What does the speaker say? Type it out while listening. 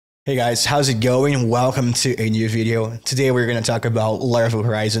Hey guys, how's it going? Welcome to a new video. Today we're going to talk about Laravel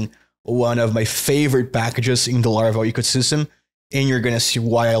Horizon, one of my favorite packages in the Laravel ecosystem, and you're going to see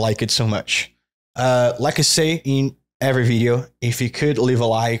why I like it so much. Like I say in every video, if you could leave a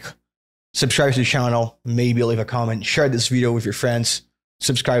like, subscribe to the channel, maybe leave a comment, share this video with your friends,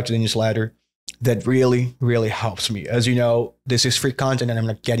 subscribe to the newsletter. That really helps me. As you know, this is free content and I'm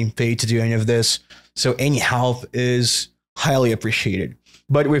not getting paid to do any of this, so any help is highly appreciated.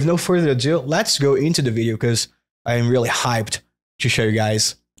 But with no further ado, let's go into the video because I am really hyped to show you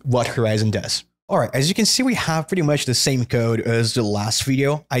guys what Horizon does. Alright, as you can see, we have pretty much the same code as the last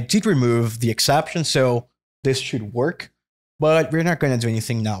video. I did remove the exception, so this should work, but we're not going to do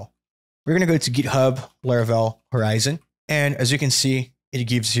anything now. We're going to go to GitHub, Laravel Horizon, and as you can see, it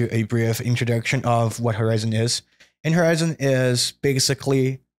gives you a brief introduction of what Horizon is. And Horizon is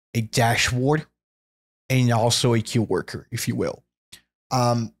basically a dashboard and also a queue worker, if you will.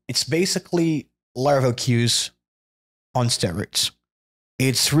 It's basically Laravel queues on steroids.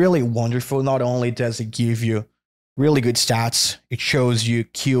 It's really wonderful. Not only does it give you really good stats, it shows you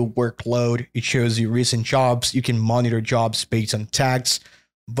queue workload, it shows you recent jobs, you can monitor jobs based on tags,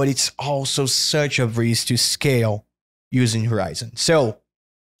 but it's also such a breeze to scale using Horizon. So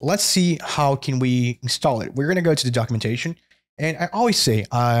let's see how can we install it. We're going to go to the documentation. And I always say,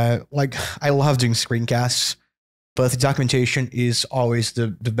 I love doing screencasts, but the documentation is always the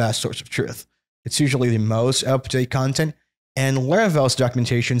best source of truth. It's usually the most up-to-date content, and Laravel's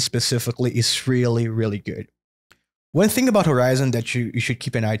documentation specifically is really good. One thing about Horizon that you should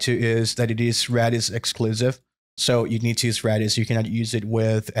keep an eye to is that it is Redis exclusive. So you need to use Redis. You cannot use it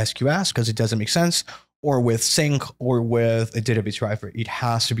with SQS because it doesn't make sense, or with Sync, or with a database driver. It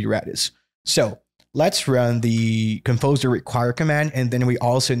has to be Redis. So let's run the compose the require command, and then we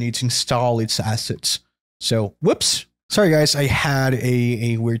also need to install its assets. So, whoops. Sorry, guys. I had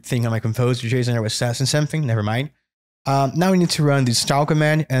a weird thing on my compose.json. I was testing something. Never mind. Now we need to run the install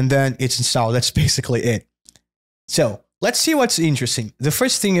command, and then it's installed. That's basically it. So, let's see what's interesting. The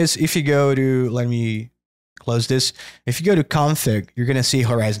first thing is if you go to, let me close this. If you go to config, you're going to see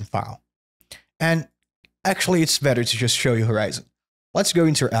Horizon file. And actually, it's better to just show you Horizon. Let's go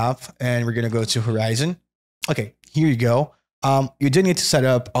into our app, and we're going to go to Horizon. Okay, here you go. You do need to set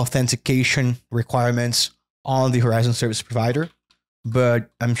up authentication requirements on the Horizon service provider, but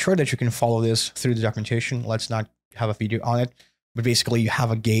I'm sure that you can follow this through the documentation. Let's not have a video on it, but basically you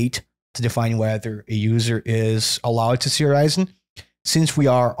have a gate to define whether a user is allowed to see Horizon. Since we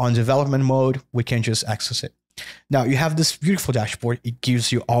are on development mode, we can just access it. Now you have this beautiful dashboard. It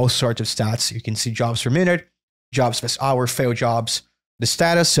gives you all sorts of stats. You can see jobs per minute, jobs per hour, failed jobs, the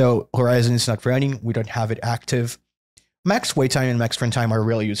status. So Horizon is not running. We don't have it active. Max wait time and max runtime are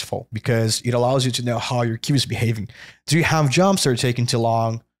really useful because it allows you to know how your queue is behaving. Do you have jobs that are taking too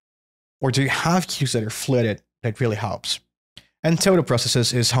long? Or do you have queues that are flooded? That really helps. And total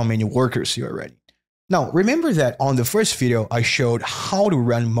processes is how many workers you are running. Now, remember that on the first video, I showed how to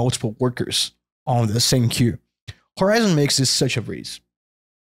run multiple workers on the same queue. Horizon makes this such a breeze.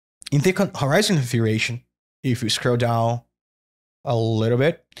 In the Horizon configuration, if you scroll down a little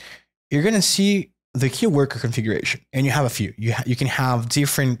bit, you're going to see the queue worker configuration, and you have a few. You can have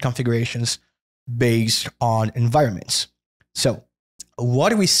different configurations based on environments. So what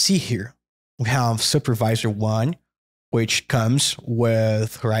do we see here? We have supervisor 1, which comes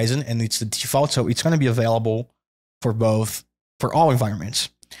with Horizon, and it's the default, so it's going to be available for all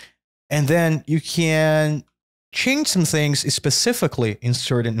environments. And then you can change some things specifically in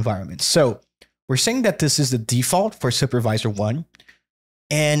certain environments. So we're saying that this is the default for supervisor 1.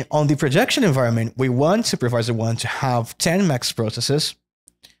 And on the production environment, we want supervisor 1 to have 10 max processes,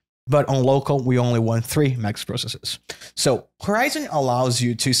 but on local, we only want 3 max processes. So Horizon allows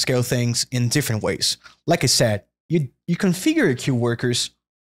you to scale things in different ways. Like I said, you configure your queue workers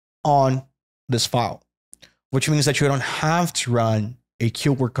on this file, which means that you don't have to run a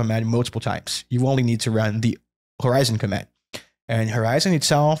queue work command multiple times. You only need to run the Horizon command. And Horizon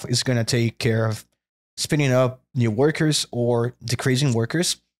itself is going to take care of spinning up new workers or decreasing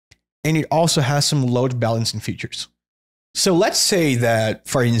workers. And it also has some load balancing features. So let's say that,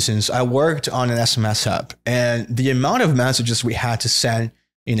 for instance, I worked on an SMS app, and the amount of messages we had to send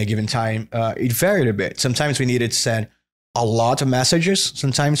in a given time, it varied a bit. Sometimes we needed to send a lot of messages.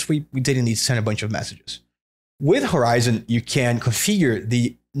 Sometimes we didn't need to send a bunch of messages. With Horizon, you can configure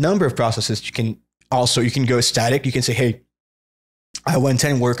the number of processes. You can go static. You can say, hey, I want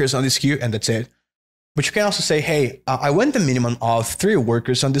 10 workers on this queue, and that's it. But you can also say, hey, I want the minimum of 3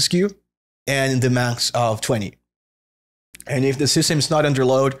 workers on this queue and the max of 20. And if the system is not under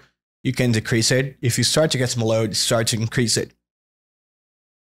load, you can decrease it. If you start to get some load, start to increase it.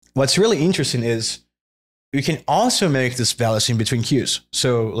 What's really interesting is you can also make this balancing between queues.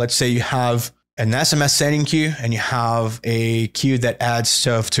 So let's say you have an SMS sending queue and you have a queue that adds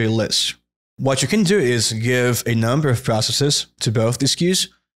stuff to a list. What you can do is give a number of processes to both these queues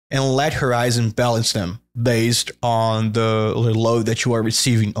and let Horizon balance them based on the load that you are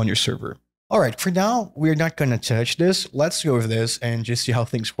receiving on your server. All right, for now, we're not going to touch this. Let's go over this and just see how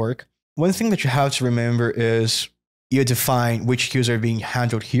things work. One thing that you have to remember is you define which queues are being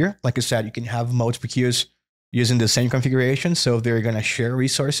handled here. Like I said, you can have multiple queues using the same configuration, so they're going to share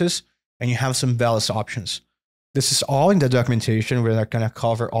resources, and you have some balance options. This is all in the documentation. We're not going to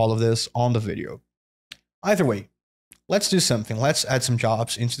cover all of this on the video. Either way, let's do something. Let's add some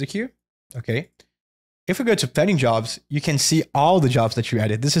jobs into the queue. Okay. If we go to pending jobs, you can see all the jobs that you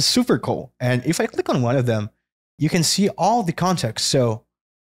added. This is super cool. And if I click on one of them, you can see all the context. So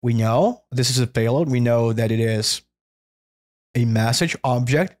we know this is a payload. We know that it is a message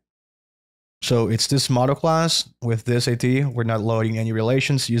object. So it's this model class with this ID. We're not loading any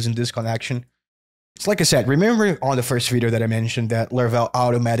relations using this connection. It's like I said, remember on the first video that I mentioned that Laravel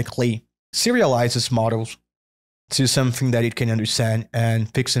automatically serializes models to something that it can understand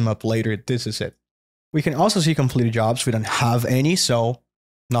and picks them up later. This is it. We can also see completed jobs. We don't have any, so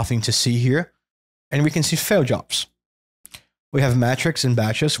nothing to see here. And we can see failed jobs. We have metrics and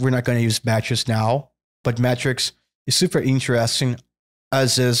batches. We're not going to use batches now, but metrics is super interesting,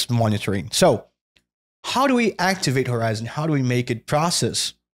 as is monitoring. So how do we activate Horizon? How do we make it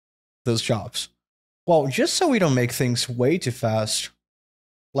process those jobs? Well, just so we don't make things way too fast,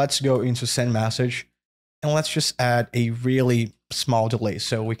 let's go into send message and let's just add a really small delay.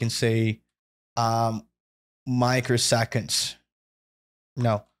 So we can say microseconds.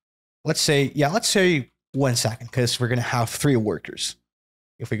 No, let's say 1 second, because we're going to have 3 workers.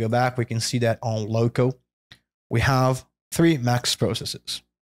 If we go back, we can see that on local, we have 3 max processes.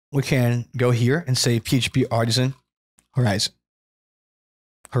 We can go here and say PHP artisan Horizon.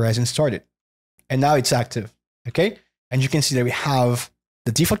 Horizon started. And now it's active, okay? And you can see that we have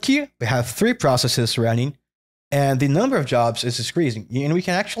the default queue, we have 3 processes running, and the number of jobs is increasing. And we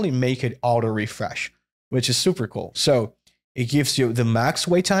can actually make it auto refresh, which is super cool. So it gives you the max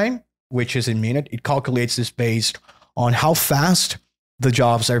wait time, which is a minute. It calculates this based on how fast the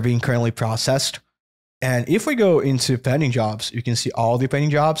jobs are being currently processed. And if we go into pending jobs, you can see all the pending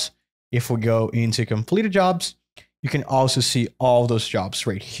jobs. If we go into completed jobs, you can also see all those jobs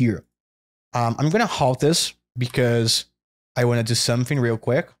right here. I'm going to halt this because I want to do something real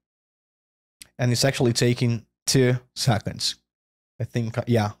quick. And it's actually taking 2 seconds. I think,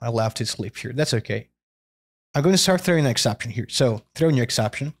 yeah, I left it sleep here. That's okay. I'm going to start throwing an exception here. So throw a new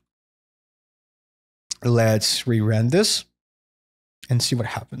exception. Let's rerun this and see what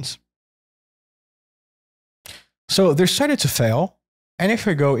happens. So they're started to fail. And if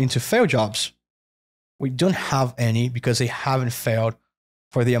we go into fail jobs, we don't have any because they haven't failed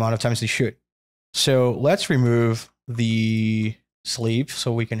for the amount of times they should. So let's remove the sleep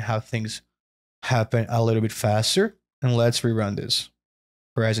so we can have things happen a little bit faster. And let's rerun this.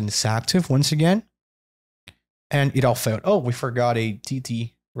 Horizon is active once again. And it all failed. Oh, we forgot a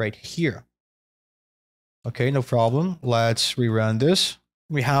TT right here. Okay, no problem. Let's rerun this.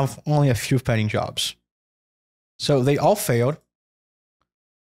 We have only a few pending jobs. So they all failed.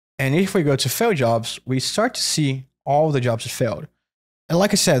 And if we go to fail jobs, we start to see all the jobs that failed. And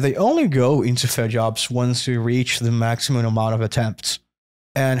like I said, they only go into fail jobs once we reach the maximum amount of attempts.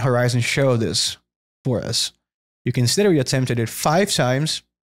 And Horizon showed this for us. You can see that we attempted it 5 times.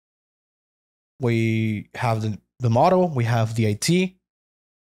 We have the model, we have the IT.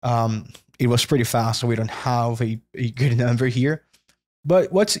 It was pretty fast, so we don't have a good number here.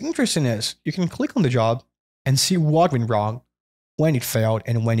 But what's interesting is you can click on the job and see what went wrong, when it failed,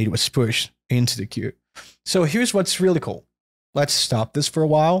 and when it was pushed into the queue. So here's what's really cool. Let's stop this for a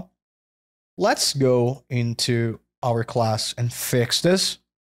while. Let's go into our class and fix this.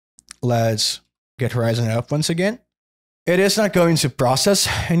 Let's get Horizon up once again. It is not going to process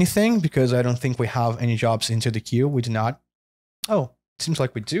anything because I don't think we have any jobs into the queue. We do not. Oh, it seems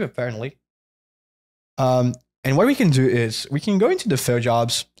like we do, apparently. And what we can do is we can go into the fail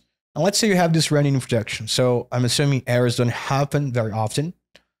jobs. And let's say you have this running in production. So I'm assuming errors don't happen very often.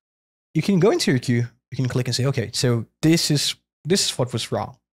 You can go into your queue. You can click and say, okay, so this is what was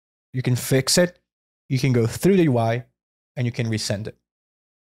wrong. You can fix it. You can go through the UI and you can resend it.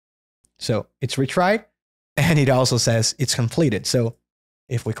 So it's retried and it also says it's completed. So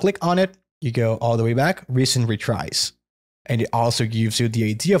if we click on it, you go all the way back, resend retries. And it also gives you the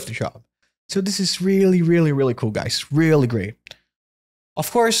ID of the job. So this is really, really, really cool, guys. Really great. Of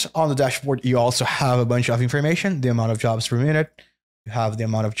course, on the dashboard, you also have a bunch of information, the amount of jobs per minute, You have the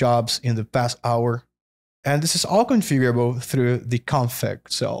amount of jobs in the past hour. And this is all configurable through the config.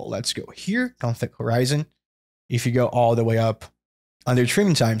 So let's go here, config Horizon. If you go all the way up under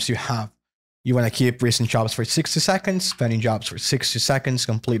training times, you want to keep recent jobs for 60 seconds, pending jobs for 60 seconds,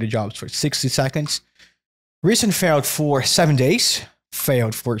 completed jobs for 60 seconds. Recent failed for 7 days,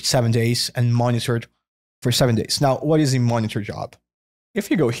 and monitored for 7 days. Now, what is a monitor job?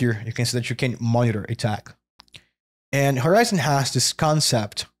 If you go here, you can see that you can monitor a tag. And Horizon has this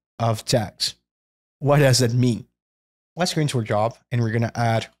concept of tags. What does that mean? Let's go into our job, and we're going to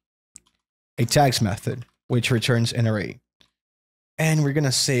add a tags method, which returns an array. And we're going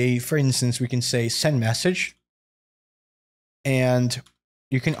to say, for instance, we can say send message. And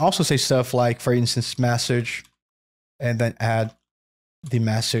you can also say stuff like, for instance, message, and then add the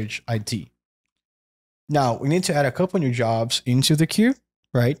message ID. Now, we need to add a couple new jobs into the queue,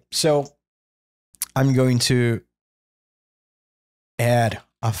 right? So I'm going to add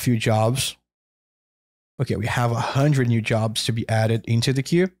a few jobs. Okay, we have 100 new jobs to be added into the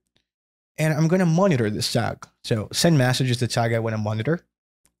queue. And I'm going to monitor this tag. So send message is the tag I want to monitor.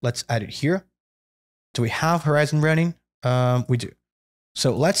 Let's add it here. Do we have Horizon running? We do.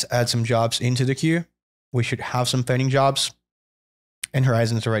 So let's add some jobs into the queue. We should have some pending jobs. And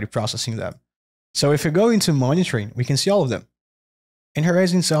Horizon is already processing them. So if you go into monitoring, we can see all of them. And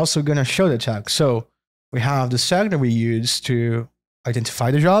Horizon is also going to show the tag. So we have the tag that we use to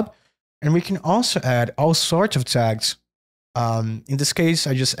identify the job. And we can also add all sorts of tags. In this case,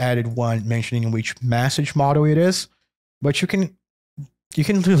 I just added one mentioning which message model it is, but you can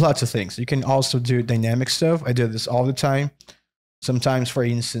do lots of things. You can also do dynamic stuff. I do this all the time. Sometimes, for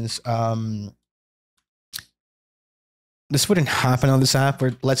instance, this wouldn't happen on this app,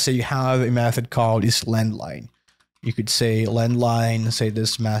 but let's say you have a method called is landline. You could say landline, say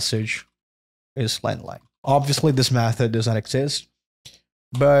this message is landline. Obviously, this method does not exist,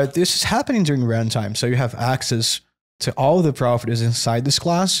 but this is happening during runtime. So you have access to all the properties inside this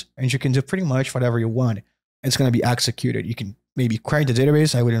class, and you can do pretty much whatever you want. It's going to be executed. You can maybe create a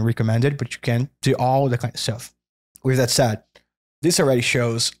database. I wouldn't recommend it, but you can do all the kind of stuff. With that said, this already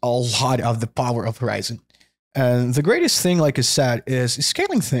shows a lot of the power of Horizon. And the greatest thing, like I said, is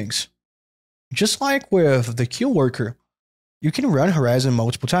scaling things. Just like with the queue worker, you can run Horizon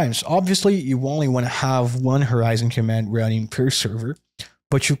multiple times. Obviously, you only want to have one Horizon command running per server.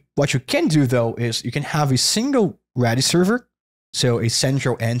 But what you can do, though, is you can have a single Redis server, so a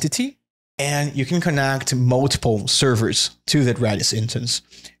central entity, and you can connect multiple servers to that Redis instance.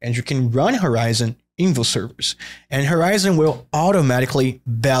 And you can run Horizon in those servers. And Horizon will automatically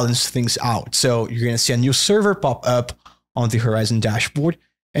balance things out. So you're going to see a new server pop up on the Horizon dashboard,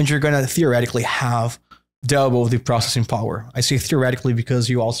 and you're going to theoretically have double the processing power. I say theoretically because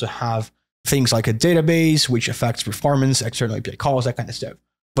you also have things like a database, which affects performance, external API calls, that kind of stuff.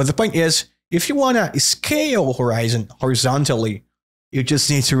 But the point is, if you want to scale Horizon horizontally, you just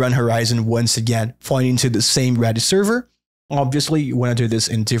need to run Horizon once again, pointing to the same Redis server. Obviously, you want to do this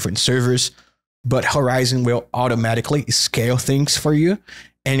in different servers, but Horizon will automatically scale things for you.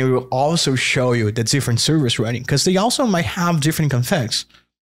 And it will also show you the different servers running, because they also might have different configs.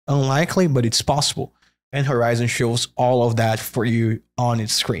 Unlikely, but it's possible. And Horizon shows all of that for you on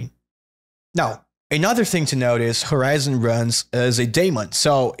its screen. Now, another thing to note is Horizon runs as a daemon.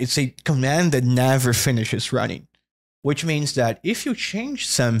 So it's a command that never finishes running, which means that if you change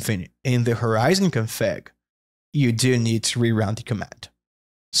something in the Horizon config, you do need to rerun the command.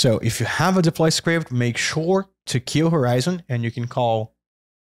 So if you have a deploy script, make sure to kill Horizon, and you can call,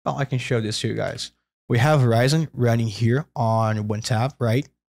 well, I can show this to you guys. We have Horizon running here on one tab, right?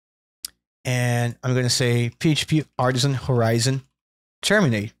 And I'm going to say PHP artisan Horizon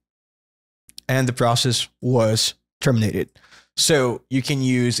terminate. And the process was terminated. So you can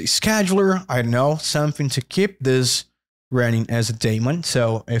use a scheduler, I don't know, something to keep this running as a daemon.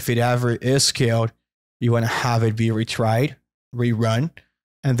 So if it ever is scaled, you want to have it be retried, rerun.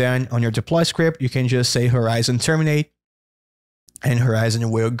 And then on your deploy script, you can just say Horizon terminate, and Horizon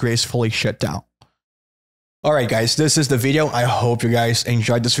will gracefully shut down. All right, guys, this is the video. I hope you guys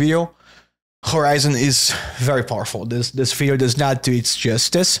enjoyed this video. Horizon is very powerful. This video does not do its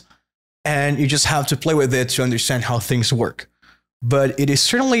justice, and you just have to play with it to understand how things work. But it is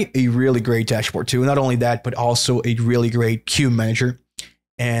certainly a really great dashboard too. Not only that, but also a really great queue manager.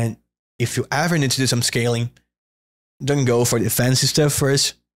 And if you ever need to do some scaling, don't go for the fancy stuff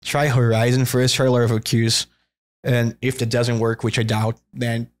first. Try Horizon first, try Laravel Queues. And if that doesn't work, which I doubt,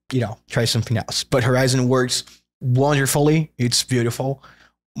 then, try something else. But Horizon works wonderfully. It's beautiful.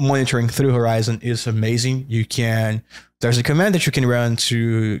 Monitoring through Horizon is amazing. There's a command that you can run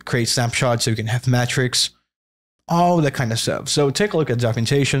to create snapshots so you can have metrics. all that kind of stuff. So take a look at the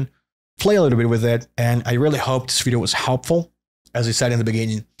documentation, play a little bit with it, and I really hope this video was helpful. As I said in the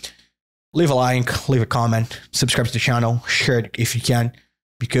beginning, leave a like, leave a comment, subscribe to the channel, share it if you can,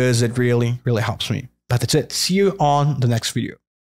 because it really, really helps me. But that's it. See you on the next video.